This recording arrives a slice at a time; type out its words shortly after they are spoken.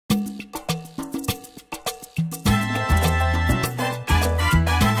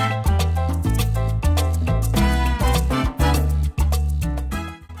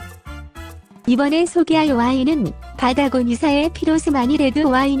이번에 소개할 와인은 바다고니사의 피로스마니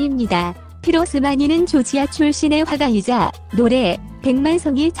레드와인입니다. 피로스마니는 조지아 출신의 화가이자 노래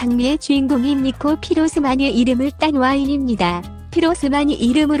백만송이 장미의 주인공인 니코 피로스마니의 이름을 딴 와인입니다. 피로스마니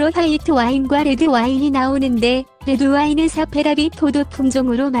이름으로 화이트 와인과 레드 와인이 나오는데 레드와인은 사페라비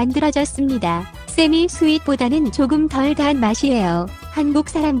포도품종으로 만들어졌습니다. 세미 스윗보다는 조금 덜 단 맛이에요. 한국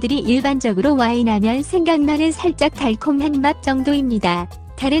사람들이 일반적으로 와인하면 생각나는 살짝 달콤한 맛 정도입니다.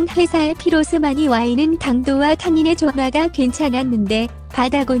 다른 회사의 피로스마니 와인은 당도와 타닌의 조화가 괜찮았는데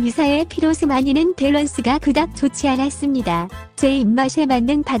바다고니사의 피로스마니는 밸런스가 그닥 좋지 않았습니다. 제 입맛에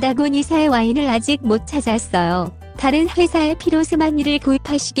맞는 바다고니사의 와인을 아직 못 찾았어요. 다른 회사의 피로스마니를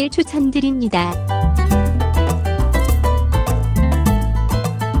구입하시길 추천드립니다.